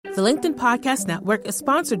The LinkedIn Podcast Network is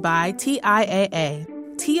sponsored by TIAA.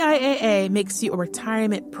 TIAA makes you a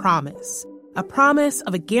retirement promise, a promise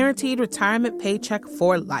of a guaranteed retirement paycheck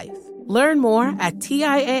for life. Learn more at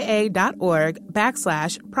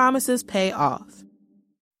TIAA.org/promises pay off.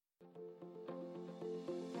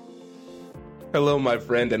 Hello, my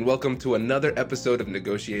friend, and welcome to another episode of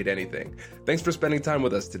Negotiate Anything. Thanks for spending time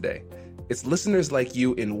with us today. It's listeners like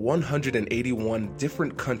you in 181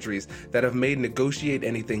 different countries that have made Negotiate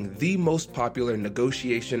Anything the most popular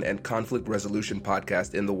negotiation and conflict resolution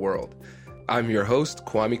podcast in the world. I'm your host,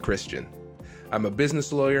 Kwame Christian. I'm a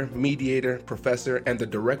business lawyer, mediator, professor, and the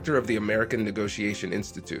director of the American Negotiation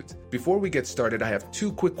Institute. Before we get started, I have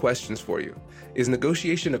two quick questions for you. Is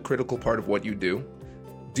negotiation a critical part of what you do?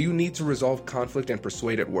 Do you need to resolve conflict and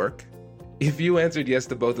persuade at work? If you answered yes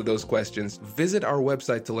to both of those questions, visit our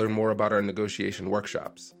website to learn more about our negotiation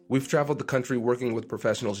workshops. We've traveled the country working with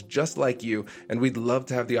professionals just like you, and we'd love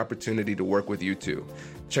to have the opportunity to work with you too.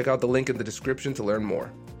 Check out the link in the description to learn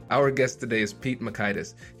more. Our guest today is Pete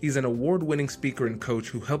Mockaitis. He's an award-winning speaker and coach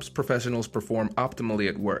who helps professionals perform optimally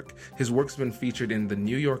at work. His work's been featured in the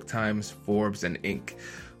New York Times, Forbes, and Inc.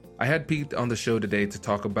 I had Pete on the show today to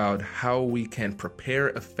talk about how we can prepare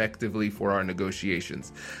effectively for our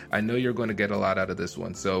negotiations. I know you're going to get a lot out of this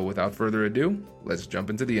one, so without further ado, let's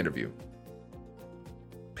jump into the interview.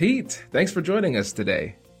 Pete, thanks for joining us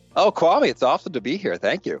today. Oh, Kwame, it's awesome to be here.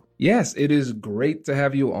 Thank you. Yes, it is great to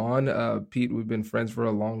have you on. Pete, we've been friends for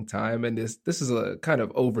a long time, and this is a kind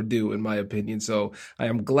of overdue, in my opinion. So I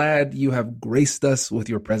am glad you have graced us with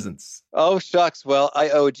your presence. Oh, shucks. Well, I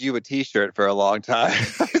owed you a T-shirt for a long time.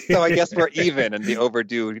 So I guess we're even in the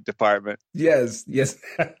overdue department. Yes,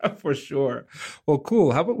 for sure. Well,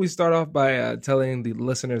 cool. How about we start off by telling the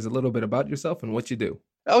listeners a little bit about yourself and what you do?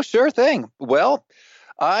 Oh, sure thing. Well,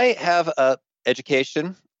 I have a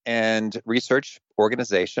education and research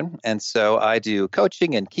organization. And so I do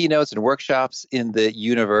coaching and keynotes and workshops in the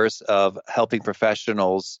universe of helping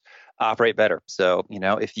professionals operate better. So,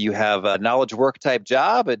 if you have a knowledge work type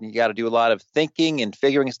job and you got to do a lot of thinking and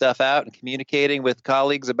figuring stuff out and communicating with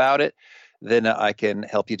colleagues about it, then I can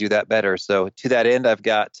help you do that better. So to that end, I've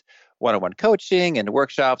got one-on-one coaching and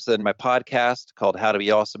workshops and my podcast called How to Be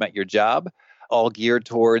Awesome at Your Job, all geared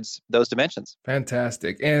towards those dimensions.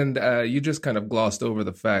 Fantastic. And you just kind of glossed over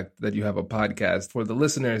the fact that you have a podcast. For the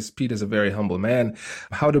listeners, Pete is a very humble man.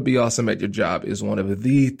 How to Be Awesome at Your Job is one of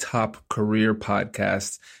the top career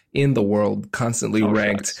podcasts in the world, constantly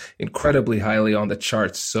ranked incredibly highly on the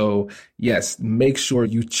charts. So yes, make sure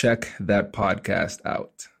you check that podcast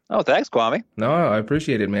out. Oh, thanks, Kwame. No, I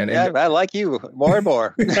appreciate it, man. Yeah, I like you more and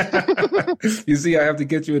more. You see, I have to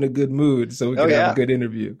get you in a good mood so we can have a good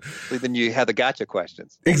interview. Then you have the gotcha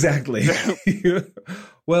questions. Exactly.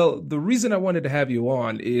 Well, the reason I wanted to have you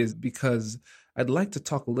on is because I'd like to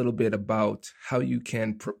talk a little bit about how you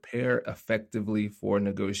can prepare effectively for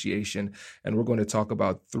negotiation. And we're going to talk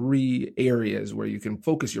about 3 areas where you can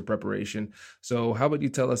focus your preparation. So how about you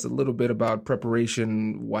tell us a little bit about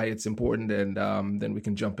preparation, why it's important, and then we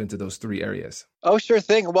can jump into those 3 areas. Oh, sure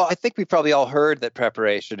thing. Well, I think we probably all heard that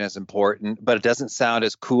preparation is important, but it doesn't sound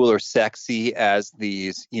as cool or sexy as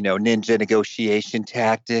these, ninja negotiation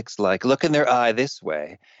tactics, like look in their eye this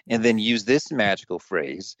way and then use this magical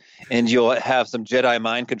phrase, and you'll have some Jedi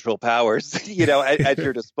mind control powers, at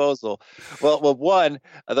your disposal. Well, one,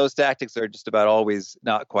 those tactics are just about always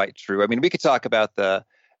not quite true. I mean, we could talk about the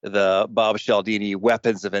Bob Cialdini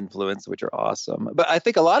weapons of influence, which are awesome. But I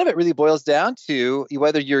think a lot of it really boils down to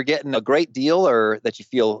whether you're getting a great deal or that you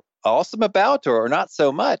feel awesome about or not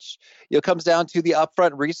so much. It comes down to the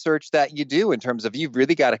upfront research that you do in terms of you've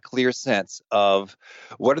really got a clear sense of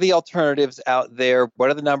what are the alternatives out there,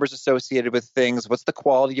 what are the numbers associated with things, what's the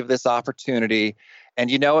quality of this opportunity,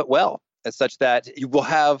 and you know it well, as such that you will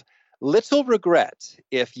have little regret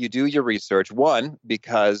if you do your research. 1,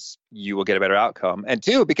 because you will get a better outcome. And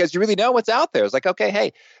 2, because you really know what's out there. It's like, okay,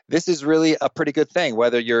 hey, this is really a pretty good thing,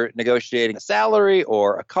 whether you're negotiating a salary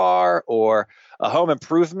or a car or a home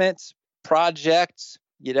improvement project,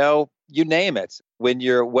 you name it. When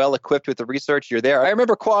you're well equipped with the research, you're there. I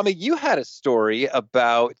remember, Kwame, you had a story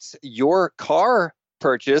about your car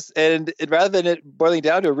purchase, and rather than it boiling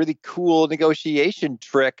down to a really cool negotiation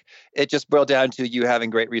trick, it just boiled down to you having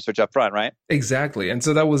great research up front, right? Exactly. And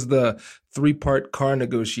so that was the 3-part car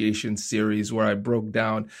negotiation series where I broke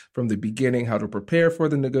down from the beginning how to prepare for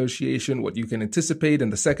the negotiation, what you can anticipate in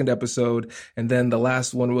the second episode. And then the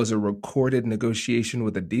last one was a recorded negotiation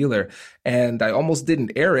with a dealer. And I almost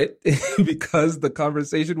didn't air it because the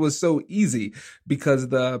conversation was so easy because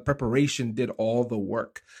the preparation did all the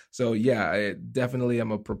work. So yeah, I definitely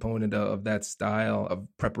am a proponent of that style of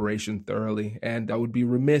preparation thoroughly. And I would be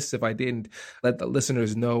remiss if I didn't let the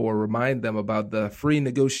listeners know or remind them about the free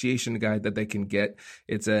negotiation guide that they can get.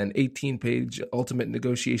 It's an 18-page ultimate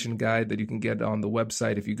negotiation guide that you can get on the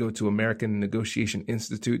website if you go to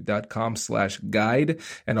AmericanNegotiationInstitute.com/guide.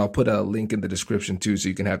 And I'll put a link in the description too, so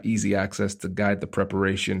you can have easy access to guide the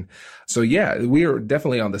preparation. So yeah, we are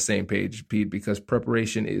definitely on the same page, Pete, because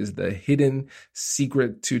preparation is the hidden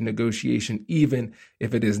secret to negotiation, even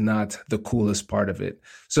if it is not the coolest part of it.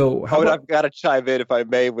 So I've got to chime in, if I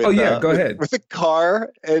may, with go ahead. With a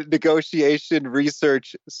car and negotiation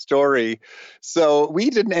research story. So we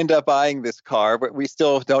didn't end up buying this car, but we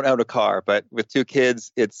still don't own a car. But with 2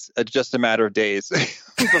 kids, it's just a matter of days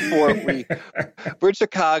before we're in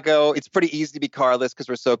Chicago. It's pretty easy to be carless because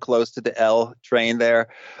we're so close to the L train there,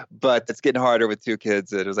 but it's getting harder with 2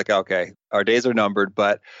 kids. And it was like, okay, our days are numbered,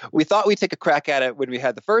 but we thought we'd take a crack at it when we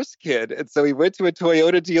had the first kid. And so we went to a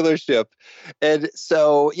Toyota dealership. And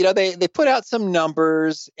so, they put out some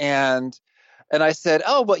numbers and I said,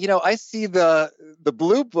 oh, well, I see the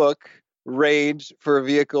Blue Book range for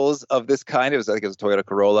vehicles of this kind. I think it was a Toyota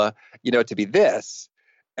Corolla, to be this.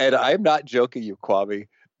 And I'm not joking you, Kwame.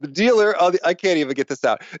 The dealer I can't even get this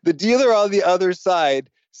out. The dealer on the other side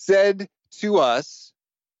said to us,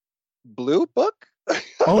 Blue Book?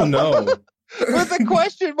 Oh, no. With a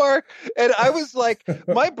question mark. And I was like,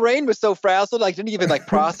 my brain was so frazzled, I didn't even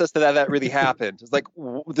process that really happened. It's like,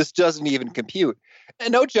 this doesn't even compute.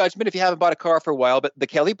 And no judgment if you haven't bought a car for a while, but the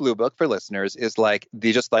Kelley Blue Book for listeners is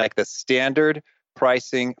the standard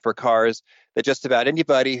pricing for cars that just about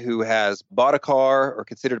anybody who has bought a car or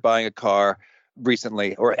considered buying a car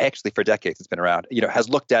recently, or actually for decades it's been around, has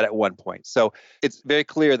looked at one point. So it's very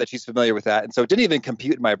clear that she's familiar with that. And so it didn't even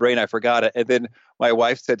compute in my brain. I forgot it. And then my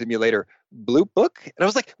wife said to me later, Blue Book? And I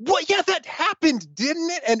was like, what? Yeah, that happened,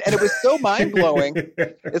 didn't it? And it was so mind-blowing.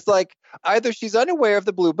 It's like either she's unaware of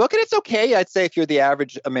the Blue Book, and it's okay, I'd say, if you're the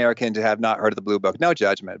average American to have not heard of the Blue Book, no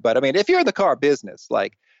judgment. But I mean, if you're in the car business,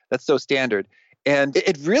 that's so standard. And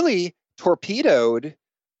it really torpedoed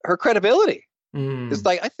her credibility. It's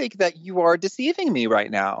like, I think that you are deceiving me right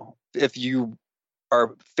now if you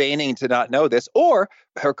are feigning to not know this, or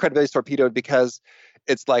her credibility is torpedoed because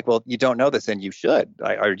it's like, well, you don't know this and you should.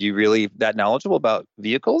 Are you really that knowledgeable about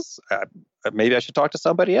vehicles? Maybe I should talk to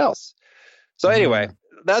somebody else. So anyway,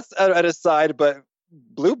 that's an aside, but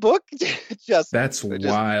Blue Book that's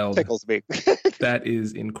wild. Tickles me. That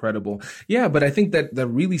is incredible. Yeah, but I think that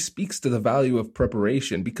really speaks to the value of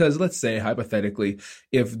preparation, because let's say hypothetically,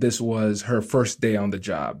 if this was her first day on the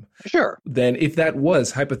job, sure. Then if that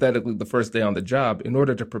was hypothetically the first day on the job, in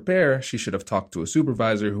order to prepare, she should have talked to a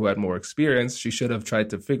supervisor who had more experience. She should have tried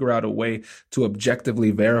to figure out a way to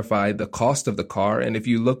objectively verify the cost of the car. And if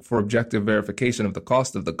you look for objective verification of the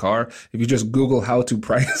cost of the car, if you just Google how to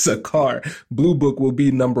price a car, Blue Book will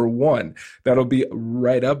be number 1. That'll be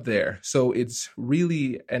right up there. So it's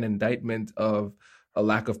really an indictment of a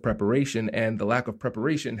lack of preparation, and the lack of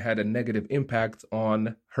preparation had a negative impact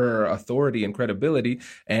on her authority and credibility.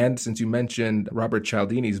 And since you mentioned Robert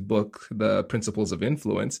Cialdini's book, The Principles of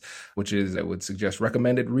Influence, which is, I would suggest,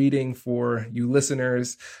 recommended reading for you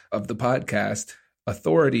listeners of the podcast,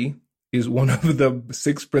 authority is one of the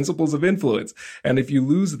 6 principles of influence. And if you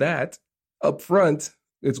lose that up front,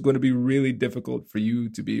 it's going to be really difficult for you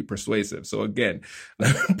to be persuasive. So again,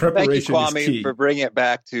 preparation Thank you, Kwame, is key. for bringing it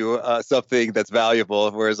back to something that's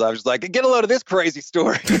valuable. Whereas I was just like, get a load of this crazy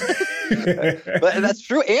story. But that's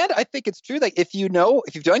true. And I think it's true that if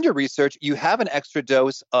you've done your research, you have an extra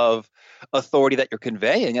dose of authority that you're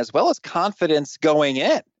conveying, as well as confidence going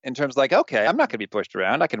in terms of like, okay, I'm not going to be pushed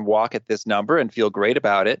around. I can walk at this number and feel great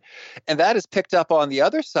about it. And that is picked up on the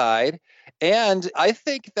other side. And I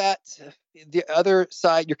think that the other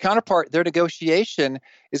side, your counterpart, their negotiation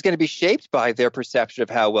is going to be shaped by their perception of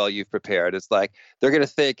how well you've prepared. It's like they're going to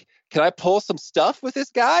think, can I pull some stuff with this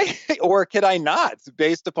guy or can I not,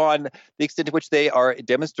 based upon the extent to which they are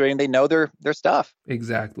demonstrating they know their stuff.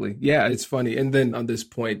 Exactly. Yeah, it's funny. And then on this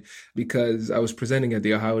point, because I was presenting at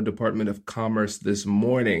the Ohio Department of Commerce this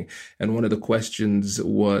morning, and one of the questions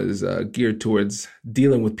was geared towards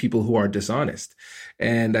dealing with people who are dishonest.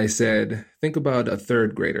 And I said, think about a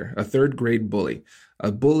third grader, a third grade bully.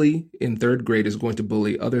 A bully in third grade is going to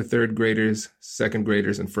bully other third graders, second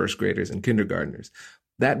graders, and first graders, and kindergartners.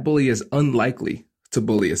 That bully is unlikely to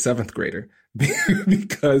bully a seventh grader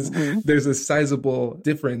because there's a sizable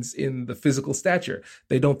difference in the physical stature.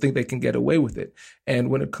 They don't think they can get away with it. And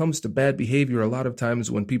when it comes to bad behavior, a lot of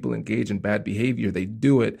times when people engage in bad behavior, they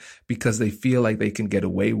do it because they feel like they can get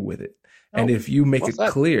away with it. And if you make it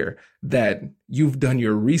clear that you've done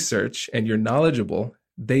your research and you're knowledgeable,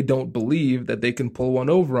 they don't believe that they can pull one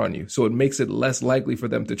over on you. So it makes it less likely for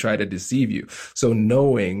them to try to deceive you. So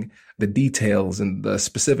knowing the details and the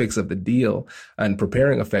specifics of the deal and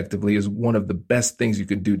preparing effectively is one of the best things you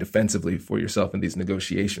can do defensively for yourself in these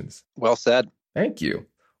negotiations. Well said. Thank you.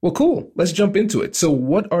 Well, cool. Let's jump into it. So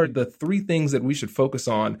what are the three things that we should focus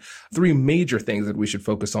on, three major things that we should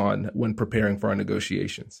focus on when preparing for our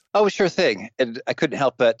negotiations? Oh, sure thing. And I couldn't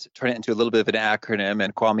help but turn it into a little bit of an acronym.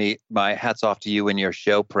 And Kwame, my hat's off to you and your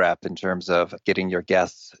show prep in terms of getting your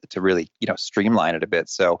guests to really, streamline it a bit.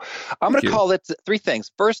 So I'm going to call it three things.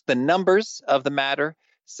 First, the numbers of the matter.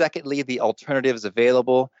 Secondly, the alternatives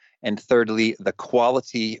available. And thirdly, the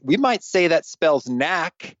quality. We might say that spells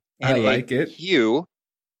knack. I like it.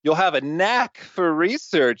 You'll have a knack for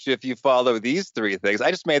research if you follow these three things. I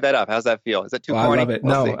just made that up. How's that feel? Is that too corny? I love it.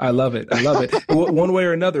 I love it. I love it. One way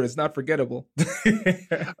or another, it's not forgettable.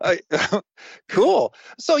 Cool.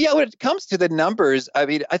 So when it comes to the numbers, I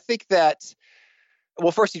think that,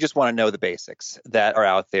 well, first, you just want to know the basics that are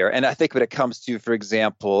out there. And I think when it comes to, for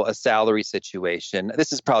example, a salary situation,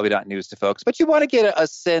 this is probably not news to folks, but you want to get a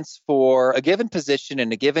sense for a given position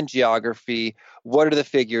in a given geography. What are the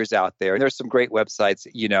figures out there? And there's some great websites.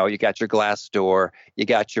 You got your Glassdoor, you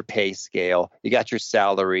got your pay scale, you got your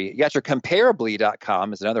salary, you got your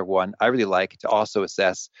comparably.com is another one I really like to also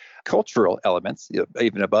assess cultural elements,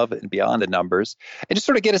 even above and beyond the numbers, and just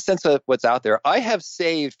sort of get a sense of what's out there. I have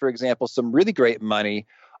saved, for example, some really great money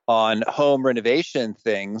on home renovation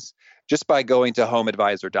things just by going to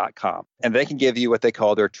homeadvisor.com. And they can give you what they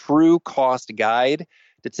call their true cost guide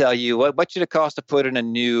to tell you what should it cost to put in a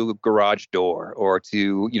new garage door or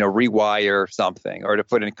to, rewire something or to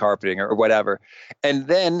put in carpeting or whatever. And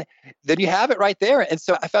then you have it right there. And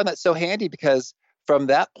so I found that so handy because from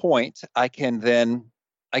that point, I can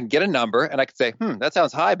get a number and I can say, that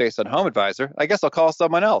sounds high based on Home Advisor. I guess I'll call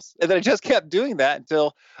someone else. And then I just kept doing that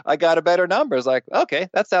until I got a better number. It's like, okay,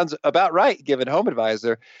 that sounds about right given Home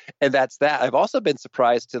Advisor. And that's that. I've also been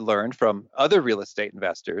surprised to learn from other real estate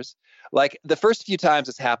investors. Like the first few times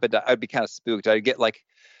this happened, I'd be kind of spooked. I'd get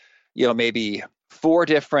maybe 4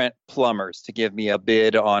 different plumbers to give me a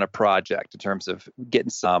bid on a project in terms of getting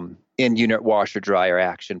some in-unit washer dryer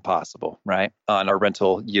action possible, right, on a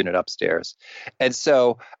rental unit upstairs. And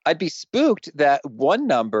so I'd be spooked that one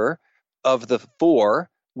number of the 4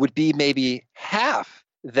 would be maybe half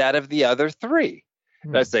that of the other 3.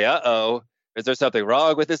 And I'd say, is there something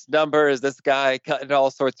wrong with this number? Is this guy cutting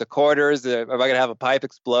all sorts of corners? Am I going to have a pipe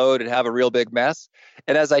explode and have a real big mess?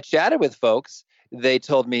 And as I chatted with folks, they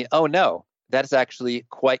told me, oh, no, that's actually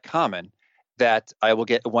quite common, that I will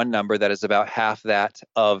get one number that is about half that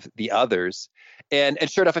of the others. And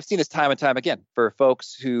sure enough, I've seen this time and time again for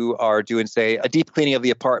folks who are doing, say, a deep cleaning of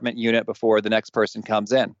the apartment unit before the next person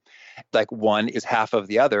comes in. Like one is half of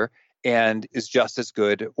the other and is just as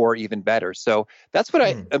good or even better. So that's what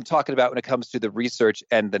I am talking about when it comes to the research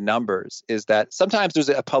and the numbers, is that sometimes there's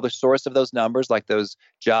a published source of those numbers, like those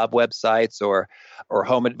job websites or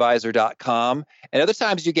homeadvisor.com. And other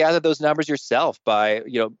times you gather those numbers yourself by,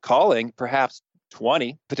 calling perhaps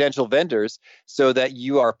 20 potential vendors so that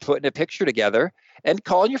you are putting a picture together and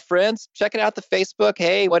calling your friends, checking out the Facebook.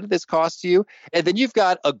 Hey, what did this cost you? And then you've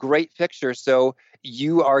got a great picture. So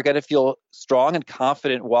you are going to feel strong and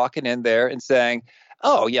confident walking in there and saying,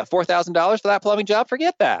 oh, yeah, $4,000 for that plumbing job.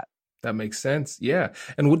 Forget that. That makes sense. Yeah.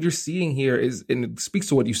 And what you're seeing here is, and it speaks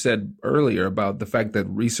to what you said earlier about the fact that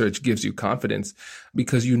research gives you confidence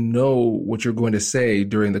because you know what you're going to say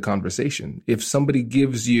during the conversation. If somebody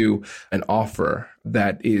gives you an offer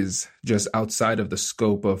that is just outside of the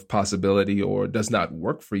scope of possibility or does not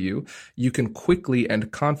work for you, you can quickly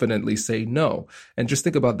and confidently say no. And just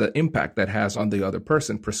think about the impact that has on the other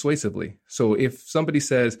person persuasively. So if somebody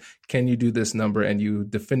says, can you do this number? And you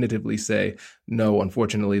definitively say, no,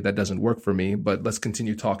 unfortunately, that doesn't work for me, but let's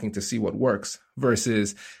continue talking to see what works,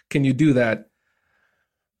 versus, can you do that?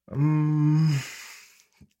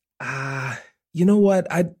 You know what?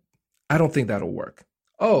 I don't think that'll work.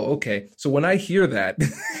 Oh, okay. So when I hear that,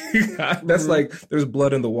 that's like there's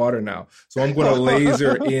blood in the water now. So I'm going to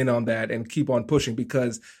laser in on that and keep on pushing,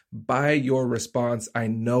 because by your response, I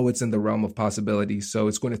know it's in the realm of possibility. So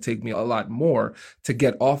it's going to take me a lot more to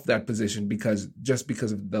get off that position, because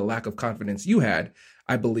of the lack of confidence you had,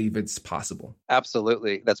 I believe it's possible.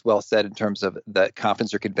 Absolutely. That's well said in terms of the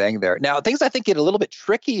confidence you're conveying there. Now, things I think get a little bit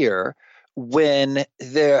trickier when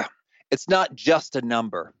it's not just a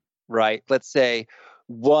number, right? Let's say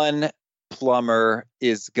one plumber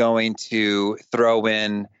is going to throw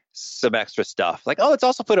in some extra stuff. Like, let's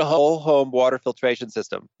also put a whole home water filtration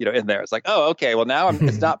system, in there. It's like, okay, well now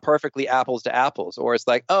it's not perfectly apples to apples. Or it's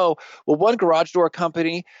like, one garage door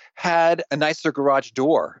company had a nicer garage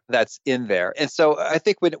door that's in there. And so I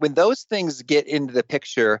think when those things get into the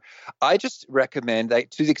picture, I just recommend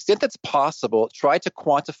that to the extent that's possible, try to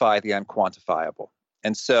quantify the unquantifiable.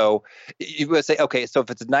 And so you would say, okay, so if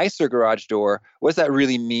it's a nicer garage door, what does that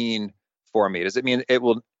really mean for me? Does it mean it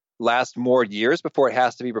will last more years before it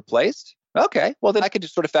has to be replaced? Okay, well then I could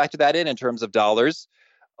just sort of factor that in terms of dollars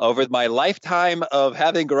over my lifetime of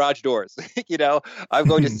having garage doors. I'm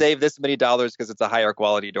going to save this many dollars because it's a higher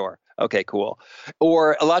quality door. Okay, cool.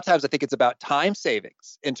 Or a lot of times I think it's about time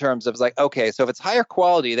savings in terms of like, okay, so if it's higher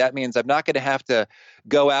quality, that means I'm not going to have to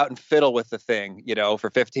go out and fiddle with the thing,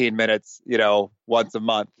 for 15 minutes, once a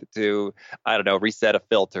month to, I don't know, reset a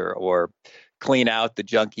filter or clean out the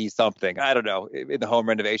junky something, I don't know, in the home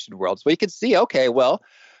renovation world. So you can see, okay, well,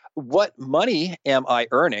 what money am I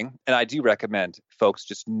earning? And I do recommend folks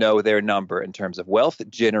just know their number in terms of wealth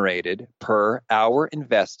generated per hour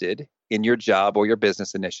invested in your job or your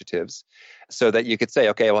business initiatives so that you could say,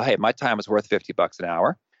 okay, well, hey, my time is worth $50 an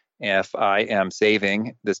hour. If I am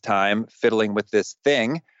saving this time fiddling with this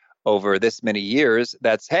thing over this many years,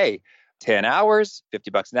 that's, hey, 10 hours,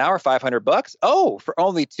 $50 an hour, $500. Oh, for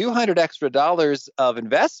only $200 extra of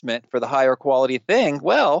investment for the higher quality thing.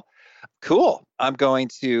 Well, cool. I'm going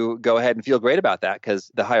to go ahead and feel great about that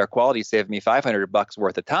because the higher quality saved me $500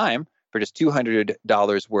 worth of time for just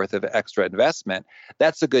 $200 worth of extra investment.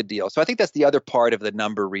 That's a good deal. So I think that's the other part of the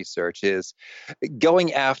number research is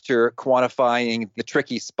going after quantifying the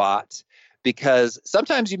tricky spot, because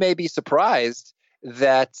sometimes you may be surprised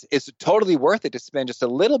that it's totally worth it to spend just a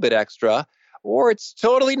little bit extra, or it's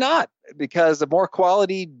totally not, because the more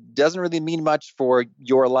quality doesn't really mean much for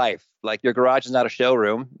your life. Like your garage is not a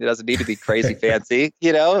showroom. It doesn't need to be crazy fancy,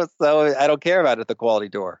 so I don't care about the quality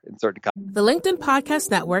door in certain kinds. The LinkedIn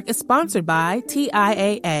Podcast Network is sponsored by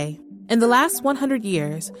TIAA. In the last 100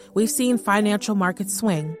 years, we've seen financial markets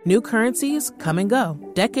swing, new currencies come and go,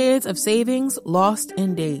 decades of savings lost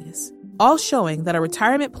in days, all showing that a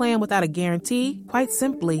retirement plan without a guarantee, quite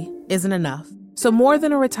simply, isn't enough. So more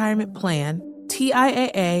than a retirement plan,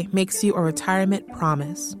 TIAA makes you a retirement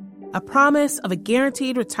promise. A promise of a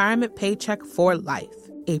guaranteed retirement paycheck for life.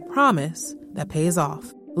 A promise that pays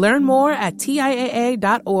off. Learn more at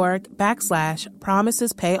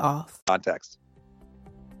TIAA.org/promisespayoff. Context.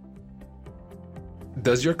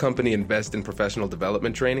 Does your company invest in professional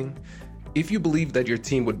development training? If you believe that your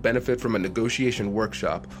team would benefit from a negotiation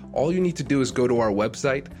workshop, all you need to do is go to our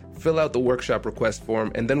website, fill out the workshop request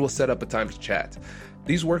form, and then we'll set up a time to chat.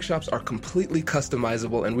 These workshops are completely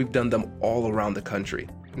customizable, and we've done them all around the country.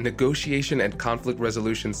 Negotiation and conflict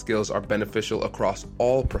resolution skills are beneficial across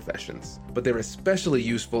all professions, but they're especially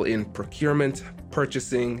useful in procurement,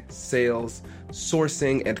 purchasing, sales,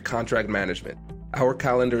 sourcing, and contract management. Our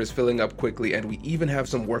calendar is filling up quickly, and we even have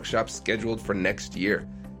some workshops scheduled for next year.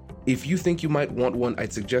 If you think you might want one,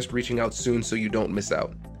 I'd suggest reaching out soon so you don't miss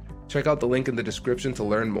out. Check out the link in the description to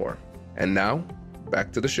learn more. And now,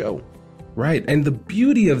 back to the show. Right. And the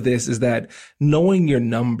beauty of this is that knowing your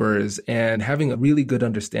numbers and having a really good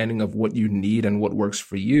understanding of what you need and what works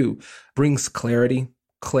for you brings clarity.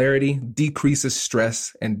 Clarity decreases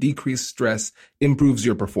stress, and decreased stress improves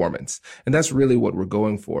your performance. And that's really what we're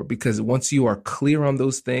going for, because once you are clear on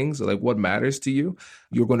those things, like what matters to you,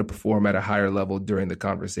 you're going to perform at a higher level during the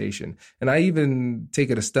conversation. And I even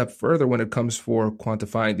take it a step further when it comes for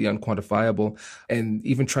quantifying the unquantifiable, and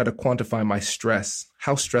even try to quantify my stress.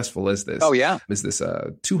 How stressful is this? Oh, yeah. Is this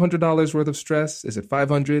 $200 worth of stress? Is it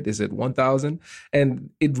 $500? Is it $1,000? And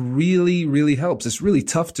it really, really helps. It's really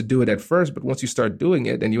tough to do it at first, but once you start doing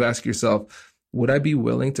it and you ask yourself, would I be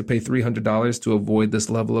willing to pay $300 to avoid this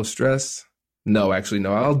level of stress? No, actually,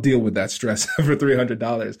 no. I'll deal with that stress for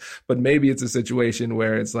 $300. But maybe it's a situation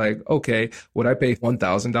where it's like, okay, would I pay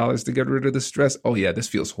 $1,000 to get rid of the stress? Oh, yeah, this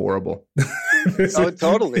feels horrible.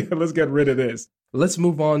 Totally. Let's get rid of this. Let's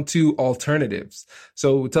move on to alternatives.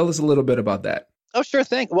 So tell us a little bit about that. Oh, sure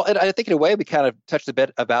thing. Well, and I think in a way we kind of touched a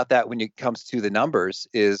bit about that when it comes to the numbers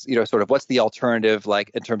is, sort of what's the alternative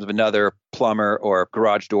like in terms of another plumber or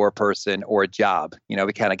garage door person or a job. We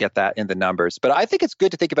kind of get that in the numbers. But I think it's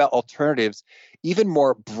good to think about alternatives even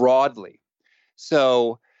more broadly.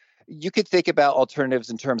 So you could think about alternatives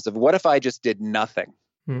in terms of what if I just did nothing?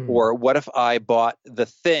 Or what if I bought the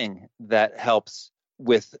thing that helps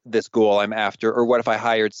with this goal I'm after? Or what if I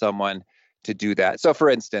hired someone to do that? So for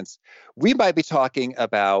instance, we might be talking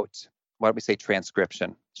about why don't we say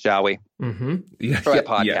transcription, shall we? Mm-hmm. Yeah, For my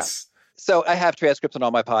podcast. Yes. So I have transcripts on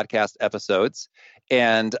all my podcast episodes,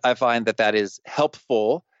 and I find that is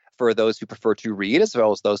helpful for those who prefer to read, as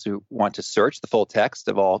well as those who want to search the full text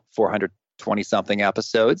of all 420 something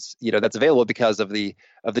episodes. That's available because of the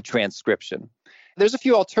transcription. There's a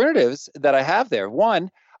few alternatives that I have there.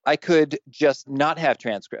 One, I could just not have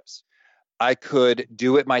transcripts. I could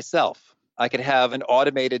do it myself. I could have an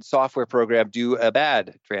automated software program do a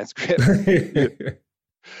bad transcript.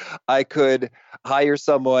 I could hire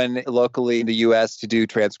someone locally in the US to do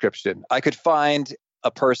transcription. I could find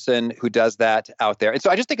a person who does that out there. And so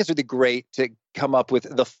I just think it's really great to come up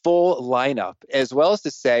with the full lineup, as well as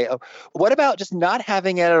to say, what about just not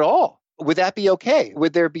having it at all? Would that be okay?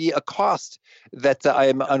 Would there be a cost that I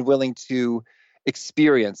am unwilling to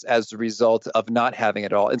experience as a result of not having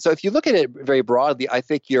it all? And so if you look at it very broadly, I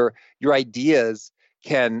think your ideas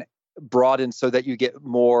can broaden so that you get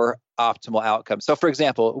more optimal outcomes. So for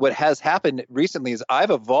example, what has happened recently is I've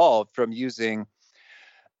evolved from using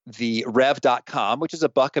the rev.com, which is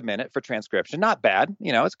 $1 a minute for transcription. Not bad.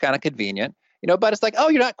 It's kind of convenient. But it's like, oh,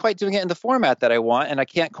 you're not quite doing it in the format that I want, and I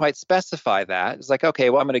can't quite specify that. It's like, okay,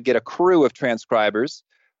 well, I'm going to get a crew of transcribers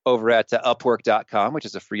over at upwork.com, which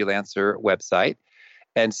is a freelancer website.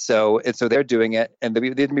 And so they're doing it. And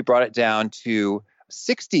then we brought it down to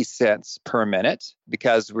 60 cents per minute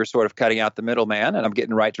because we're sort of cutting out the middleman, and I'm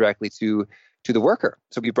getting right directly to the worker.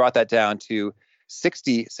 So we brought that down to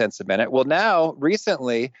 60 cents a minute. Well, now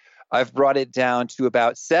recently I've brought it down to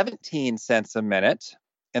about 17 cents a minute.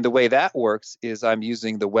 And the way that works is I'm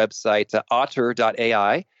using the website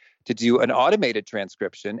otter.ai to do an automated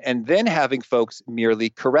transcription and then having folks merely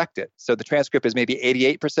correct it. So the transcript is maybe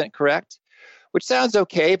 88% correct, which sounds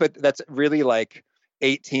okay, but that's really like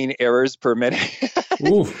 18 errors per minute,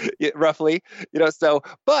 roughly.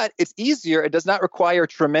 But it's easier. It does not require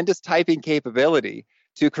tremendous typing capability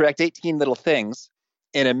to correct 18 little things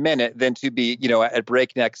in a minute than to be, at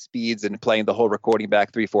breakneck speeds and playing the whole recording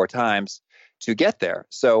back 3-4 times to get there.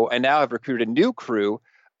 So, and now I've recruited a new crew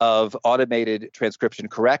of automated transcription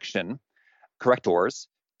correctors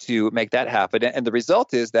to make that happen. And the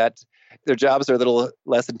result is that their jobs are a little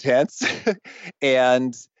less intense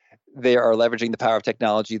and they are leveraging the power of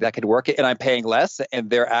technology that could work it. And I'm paying less, and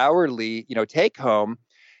their hourly, take home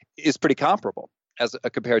is pretty comparable as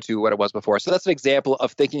compared to what it was before. So that's an example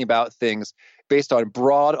of thinking about things based on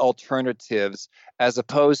broad alternatives as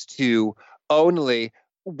opposed to only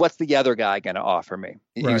what's the other guy going to offer me?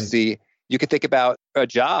 Right. You see, you could think about a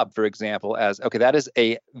job, for example, as, okay, that is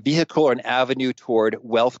a vehicle or an avenue toward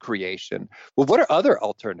wealth creation. Well, what are other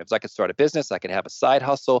alternatives? I could start a business. I could have a side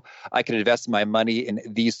hustle. I could invest my money in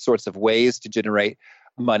these sorts of ways to generate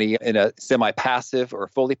money in a semi-passive or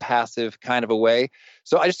fully passive kind of a way.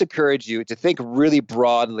 So I just encourage you to think really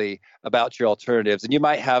broadly about your alternatives, and you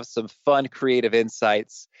might have some fun, creative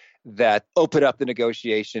insights that open up the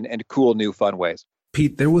negotiation in cool, new, fun ways.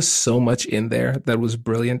 Pete, there was so much in there that was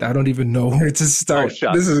brilliant. I don't even know where to start.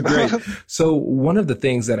 This is great. So one of the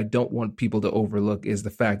things that I don't want people to overlook is the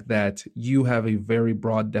fact that you have a very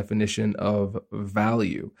broad definition of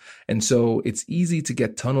value. And so it's easy to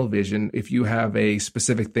get tunnel vision if you have a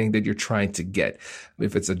specific thing that you're trying to get.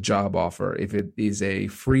 If it's a job offer, if it is a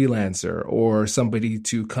freelancer or somebody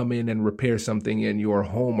to come in and repair something in your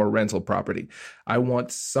home or rental property. I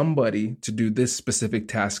want somebody to do this specific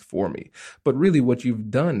task for me. But really what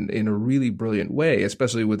you've done in a really brilliant way,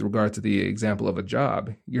 especially with regard to the example of a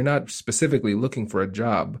job, you're not specifically looking for a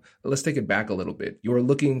job. Let's take it back a little bit. You're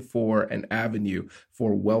looking for an avenue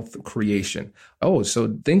for wealth creation. Oh,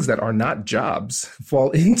 so things that are not jobs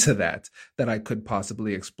fall into that I could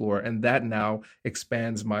possibly explore. And that now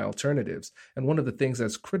expands my alternatives. And one of the things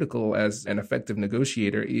that's critical as an effective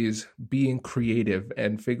negotiator is being creative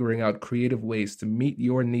and figuring out creative ways to meet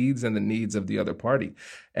your needs and the needs of the other party.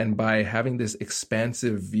 And by having this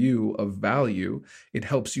expansive view of value, it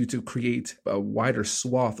helps you to create a wider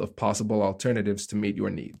swath of possible alternatives to meet your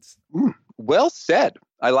needs. Well said.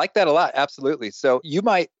 I like that a lot. Absolutely. So you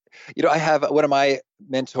might, I have one of my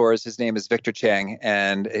mentors, his name is Victor Chang,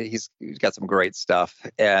 and he's got some great stuff.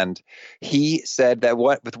 And he said that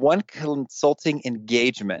with one consulting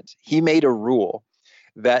engagement, he made a rule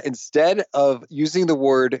that instead of using the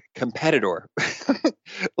word competitor,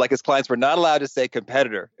 like his clients were not allowed to say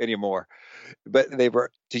competitor anymore, but they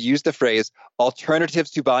were to use the phrase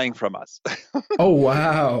alternatives to buying from us. Oh,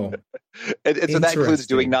 wow. and so that includes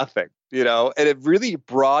doing nothing, and it really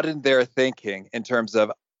broadened their thinking in terms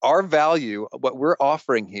of our value, what we're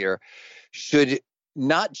offering here should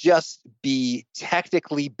not just be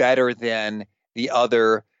technically better than the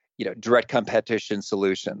other, direct competition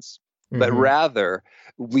solutions. but rather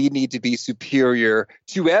we need to be superior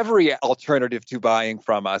to every alternative to buying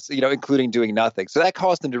from us, including doing nothing. So that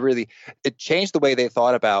caused them to really, it changed the way they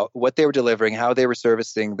thought about what they were delivering, how they were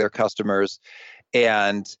servicing their customers,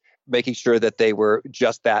 and making sure that they were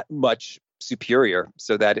just that much superior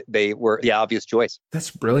so that they were the obvious choice.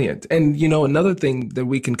 That's brilliant. And, another thing that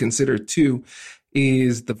we can consider too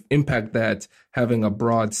is the impact that having a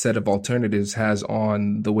broad set of alternatives has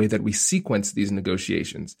on the way that we sequence these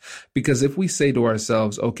negotiations. Because if we say to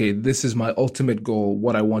ourselves, okay, this is my ultimate goal,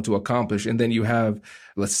 what I want to accomplish, and then you have,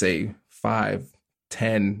 let's say, 5,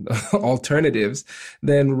 10 alternatives,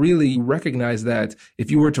 then really recognize that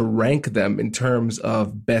if you were to rank them in terms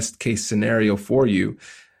of best case scenario for you,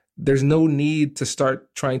 there's no need to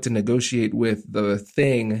start trying to negotiate with the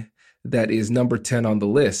thing that is number 10 on the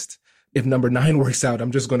list. If number 9 works out,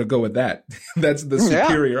 I'm just going to go with that. That's the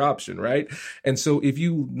superior option, right? And so if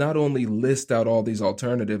you not only list out all these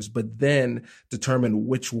alternatives, but then determine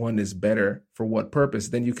which one is better for what purpose,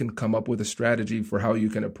 then you can come up with a strategy for how you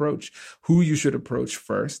can approach, who you should approach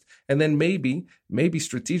first. And then maybe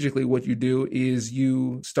strategically what you do is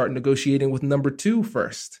you start negotiating with number 2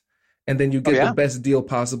 first. And then you get the best deal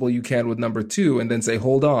possible you can with number 2, and then say,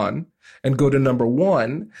 hold on, and go to number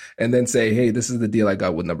 1, and then say, hey, this is the deal I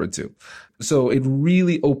got with number 2. So it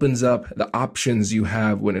really opens up the options you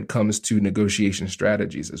have when it comes to negotiation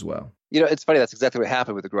strategies as well. It's funny. That's exactly what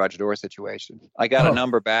happened with the garage door situation. I got a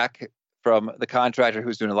number back from the contractor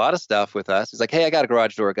who's doing a lot of stuff with us. He's like, hey, I got a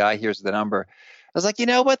garage door guy. Here's the number. I was like, you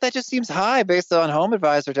know what? That just seems high based on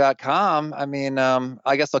HomeAdvisor.com. I mean,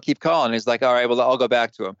 I guess I'll keep calling. He's like, all right, well, I'll go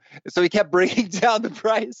back to him. So he kept bringing down the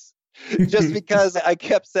price just because I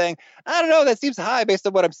kept saying, I don't know, that seems high based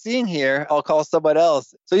on what I'm seeing here. I'll call someone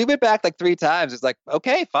else. So he went back like 3 times. It's like,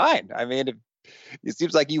 okay, fine. I mean, it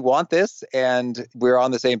seems like you want this and we're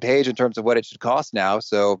on the same page in terms of what it should cost now.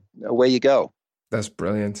 So away you go. That's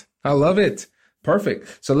brilliant. I love it.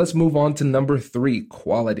 Perfect. So let's move on to number 3,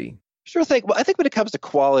 quality. Sure thing. Well, I think when it comes to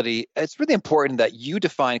quality, it's really important that you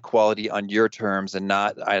define quality on your terms and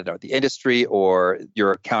not, the industry or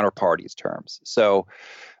your counterparty's terms. So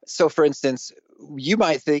for instance, you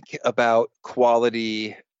might think about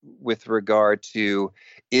quality with regard to,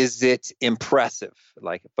 is it impressive?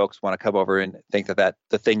 Like if folks want to come over and think that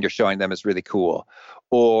the thing you're showing them is really cool,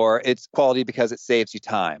 or it's quality because it saves you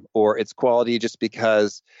time, or it's quality just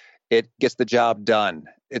because it gets the job done.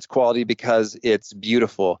 It's quality because it's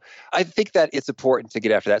beautiful. I think that it's important to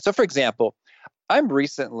get after that. So for example, I'm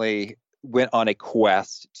recently went on a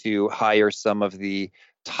quest to hire some of the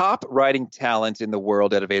top writing talent in the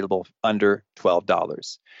world at available under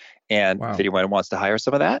 $12. And if anyone wants to hire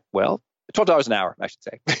some of that, well, $12 an hour, I should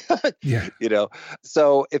say. Yeah.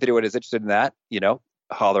 So if anyone is interested in that,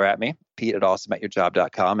 holler at me,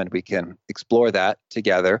 Pete@awesomeatyourjob.com, and we can explore that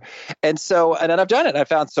together. And then I've done it. I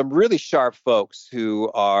found some really sharp folks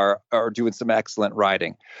who are doing some excellent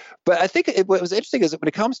writing. But I think what was interesting is that when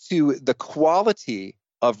it comes to the quality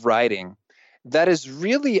of writing, that is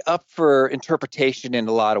really up for interpretation in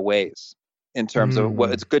a lot of ways. In terms of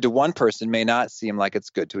what's good to one person may not seem like it's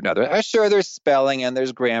good to another. I'm sure there's spelling and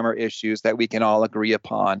there's grammar issues that we can all agree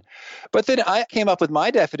upon. But then I came up with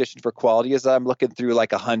my definition for quality as I'm looking through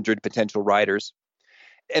like 100 potential writers.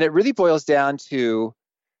 And it really boils down to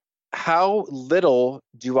how little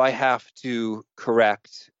do I have to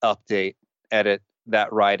correct, update, edit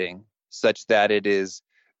that writing such that it is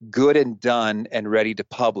good and done and ready to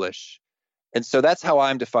publish. And so that's how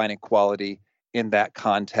I'm defining quality in that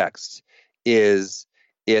context. Is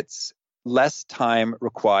it's less time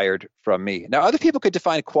required from me. Now, other people could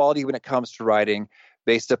define quality when it comes to writing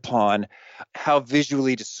based upon how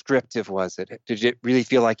visually descriptive was it? Did it really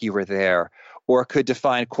feel like you were there? Or could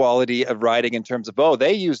define quality of writing in terms of,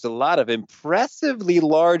 they used a lot of impressively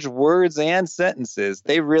large words and sentences.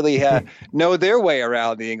 They really know their way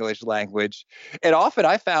around the English language. And often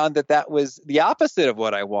I found that was the opposite of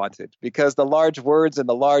what I wanted, because the large words and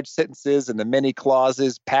the large sentences and the many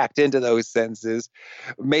clauses packed into those sentences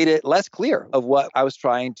made it less clear of what I was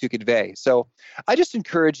trying to convey. So I just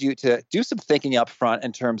encourage you to do some thinking up front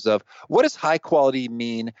in terms of, what does high quality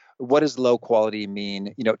mean? What does low quality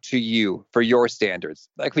mean, to you for your standards?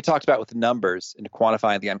 Like we talked about with numbers and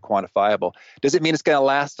quantifying the unquantifiable. Does it mean it's going to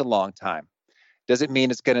last a long time? Does it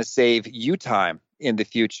mean it's going to save you time in the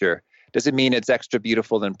future? Does it mean it's extra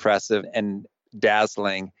beautiful and impressive and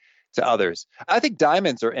dazzling to others? I think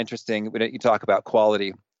diamonds are interesting when you talk about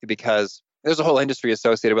quality, because there's a whole industry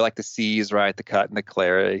associated with like the C's, right? The cut and the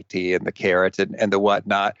clarity and the carat and the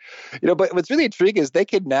whatnot. But what's really intriguing is they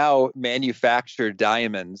can now manufacture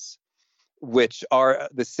diamonds which are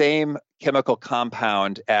the same chemical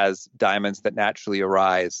compound as diamonds that naturally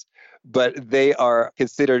arise, but they are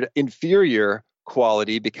considered inferior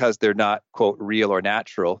quality because they're not, quote, real or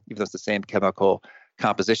natural, even though it's the same chemical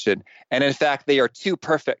composition. And in fact, they are too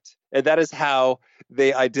perfect. And that is how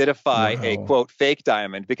they identify a, Wow. quote, fake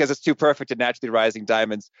diamond, because it's too perfect and naturally rising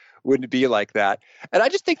diamonds wouldn't be like that. And I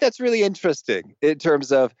just think that's really interesting in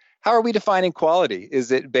terms of how are we defining quality?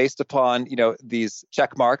 Is it based upon, these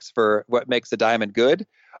check marks for what makes a diamond good?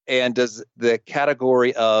 And does the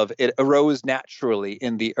category of it arose naturally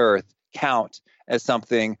in the earth count as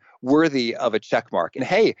something worthy of a check mark? And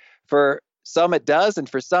hey, for some it does, and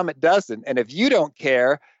for some it doesn't. And if you don't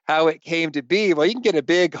care how it came to be, well, you can get a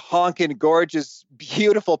big, honking, gorgeous,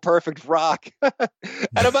 beautiful, perfect rock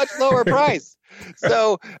at a much lower price.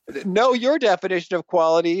 So know your definition of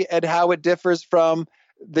quality and how it differs from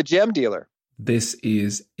the gem dealer. This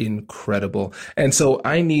is incredible. And so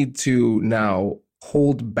I need to now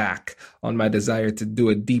hold back on my desire to do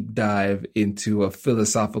a deep dive into a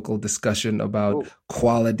philosophical discussion about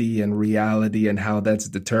quality and reality and how that's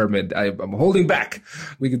determined. I'm holding back.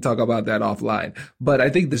 We can talk about that offline. But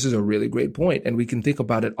I think this is a really great point, and we can think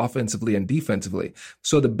about it offensively and defensively.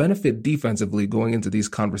 So the benefit defensively going into these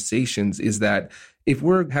conversations is that if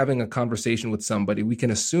we're having a conversation with somebody, we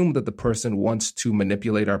can assume that the person wants to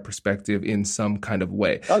manipulate our perspective in some kind of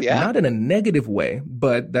way. Oh, yeah. Not in a negative way,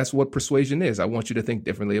 but that's what persuasion is. I want you to think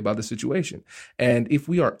differently about the situation. And if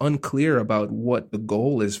we are unclear about what the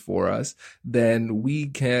goal is for us, then we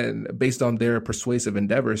can, based on their persuasive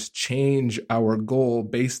endeavors, change our goal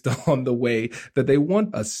based on the way that they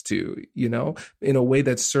want us to, in a way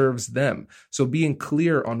that serves them. So being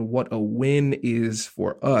clear on what a win is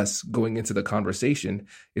for us going into the conversation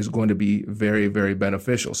is going to be very, very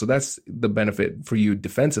beneficial. So that's the benefit for you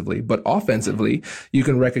defensively. But offensively, you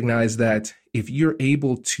can recognize that if you're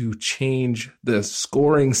able to change the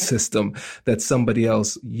scoring system that somebody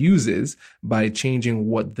else uses by changing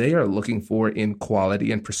what they are looking for in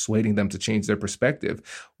quality and persuading them to change their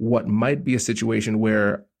perspective, what might be a situation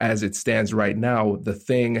where, as it stands right now, the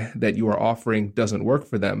thing that you are offering doesn't work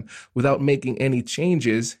for them, without making any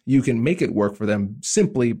changes, you can make it work for them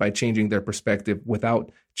simply by changing their perspective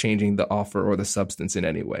without changing the offer or the substance in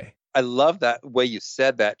any way. I love that way you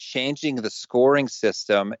said that, changing the scoring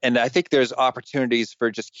system. And I think there's opportunities for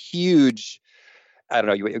just huge, I don't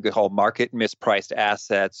know, what you could call market mispriced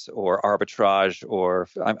assets or arbitrage, or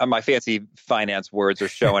my fancy finance words are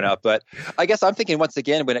showing up. But I guess I'm thinking once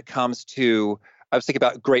again, when it comes to, I was thinking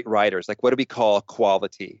about great writers, like what do we call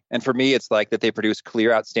quality? And for me, it's like that they produce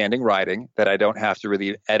clear, outstanding writing that I don't have to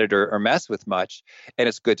really edit or mess with much, and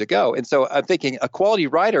it's good to go. And so I'm thinking a quality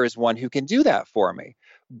writer is one who can do that for me.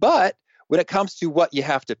 But when it comes to what you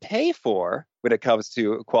have to pay for, when it comes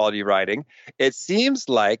to quality writing, it seems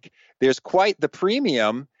like there's quite the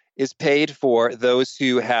premium is paid for those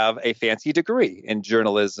who have a fancy degree in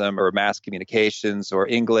journalism or mass communications or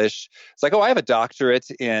English. It's like, oh, I have a doctorate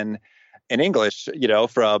in English,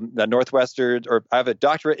 from the Northwestern, or I have a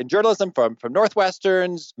doctorate in journalism from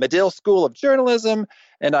Northwestern's Medill School of Journalism,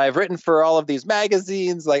 and I've written for all of these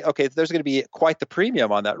magazines. Like, okay, there's going to be quite the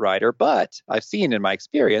premium on that writer, but I've seen in my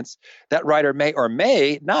experience that writer may or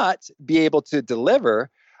may not be able to deliver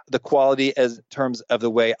the quality as terms of the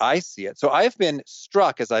way I see it. So I've been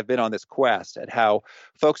struck as I've been on this quest at how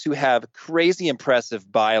folks who have crazy impressive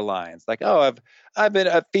bylines, like, oh, I've been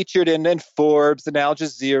featured in Forbes and Al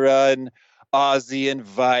Jazeera and Aussie and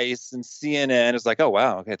Vice and CNN. It's like, oh,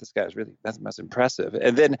 wow, okay, this guy's really, that's impressive.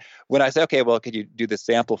 And then when I say, okay, well, could you do this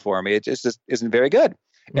sample for me? It just isn't very good.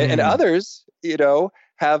 And others,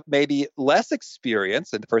 have maybe less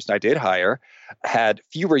experience, and the person I did hire had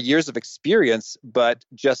fewer years of experience, but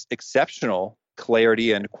just exceptional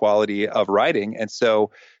clarity and quality of writing. And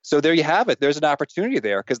so there you have it. There's an opportunity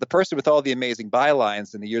there, because the person with all the amazing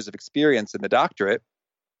bylines and the years of experience and the doctorate,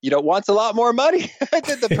 wants a lot more money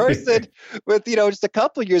than the person with, just a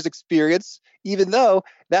couple of years experience, even though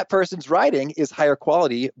that person's writing is higher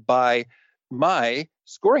quality by my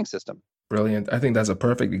scoring system. Brilliant. I think that's a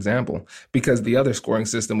perfect example, because the other scoring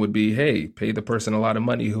system would be, hey, pay the person a lot of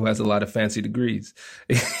money who has a lot of fancy degrees,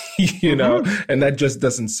 and that just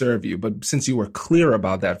doesn't serve you. But since you were clear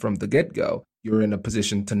about that from the get-go, you're in a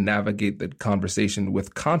position to navigate the conversation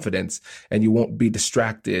with confidence, and you won't be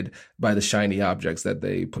distracted by the shiny objects that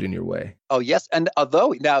they put in your way. Oh, yes. And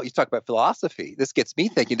although now you talk about philosophy, this gets me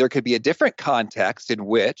thinking there could be a different context in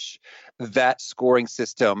which that scoring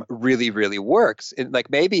system really, really works. And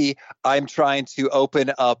like maybe I'm trying to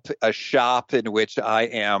open up a shop in which I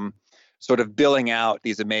am sort of billing out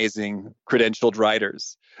these amazing credentialed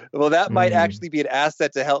writers. Well, that might actually be an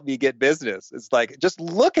asset to help me get business. It's like, just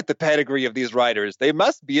look at the pedigree of these writers. They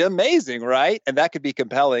must be amazing, right? And that could be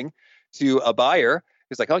compelling to a buyer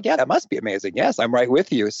who's like, oh, yeah, that must be amazing. Yes, I'm right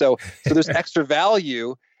with you. So there's extra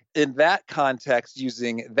value in that context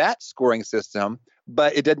using that scoring system,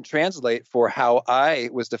 but it didn't translate for how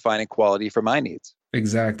I was defining quality for my needs.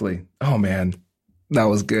 Exactly. Oh, man, that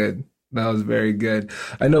was good. That was very good.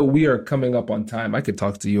 I know we are coming up on time. I could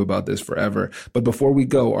talk to you about this forever. But before we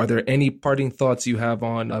go, are there any parting thoughts you have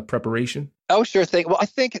on preparation? Oh, sure thing. Well, I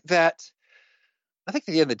think at the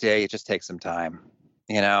end of the day, it just takes some time,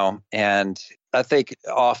 and I think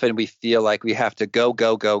often we feel like we have to go,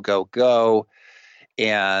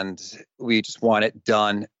 and we just want it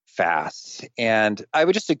done fast. And I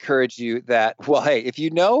would just encourage you that, well, hey, if you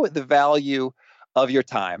know the value of your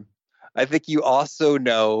time, I think you also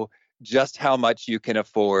know just how much you can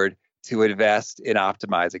afford to invest in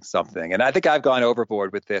optimizing something. And I think I've gone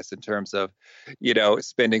overboard with this in terms of,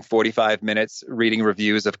 spending 45 minutes reading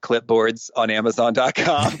reviews of clipboards on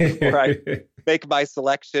Amazon.com where I make my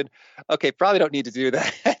selection. Okay, probably don't need to do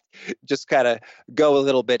that. Just kind of go a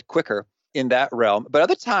little bit quicker in that realm. But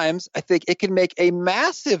other times, I think it can make a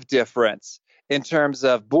massive difference in terms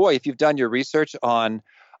of, boy, if you've done your research on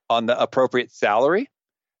the appropriate salary,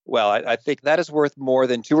 well, I think that is worth more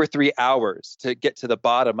than 2 or 3 hours to get to the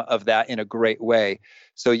bottom of that in a great way.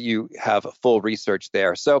 So you have full research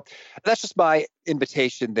there. So that's just my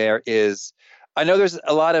invitation there is, I know there's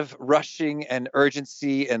a lot of rushing and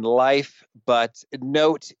urgency in life, but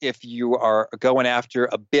note if you are going after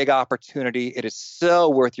a big opportunity, it is so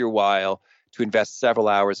worth your while to invest several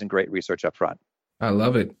hours in great research up front. I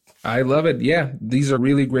love it. Yeah, these are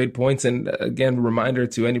really great points. And again, reminder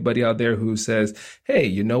to anybody out there who says, hey,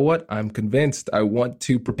 you know what? I'm convinced I want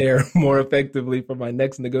to prepare more effectively for my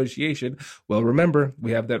next negotiation. Well, remember,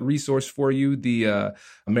 we have that resource for you, the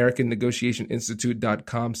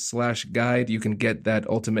AmericanNegotiationInstitute.com/guide. You can get that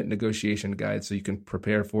ultimate negotiation guide so you can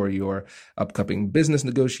prepare for your upcoming business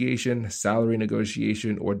negotiation, salary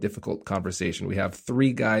negotiation, or difficult conversation. We have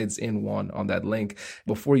 3 guides in one on that link.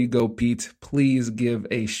 Before you go, Pete, please give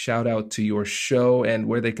a shout out to your show and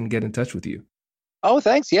where they can get in touch with you. Oh,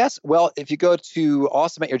 thanks. Yes. Well, if you go to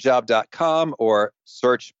awesomeatyourjob.com or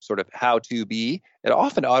search sort of how to be, it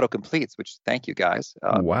often auto-completes, which thank you guys.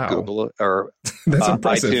 Wow. Google or That's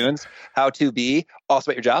impressive. iTunes, how to be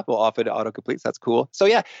awesome at your job will often auto-completes. That's cool. So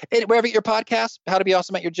yeah, wherever you get your podcast, How to Be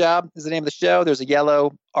Awesome at Your Job is the name of the show. There's a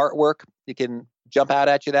yellow artwork. You can jump out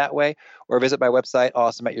at you that way, or visit my website,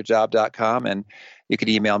 awesomeatyourjob.com. And you can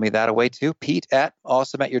email me that way too,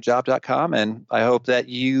 pete@awesomeatyourjob.com. And I hope that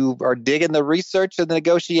you are digging the research and the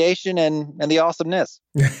negotiation and the awesomeness.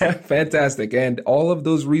 Fantastic. And all of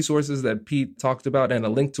those resources that Pete talked about and a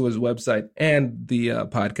link to his website and the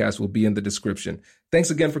podcast will be in the description. Thanks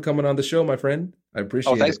again for coming on the show, my friend. I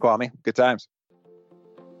appreciate it. Oh, thanks, Kwame. Good times.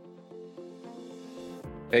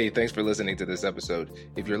 Hey, thanks for listening to this episode.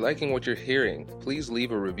 If you're liking what you're hearing, please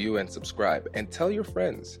leave a review and subscribe and tell your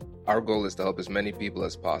friends. Our goal is to help as many people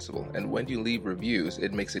as possible, and when you leave reviews,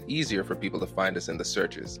 it makes it easier for people to find us in the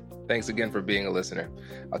searches. Thanks again for being a listener.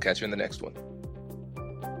 I'll catch you in the next one.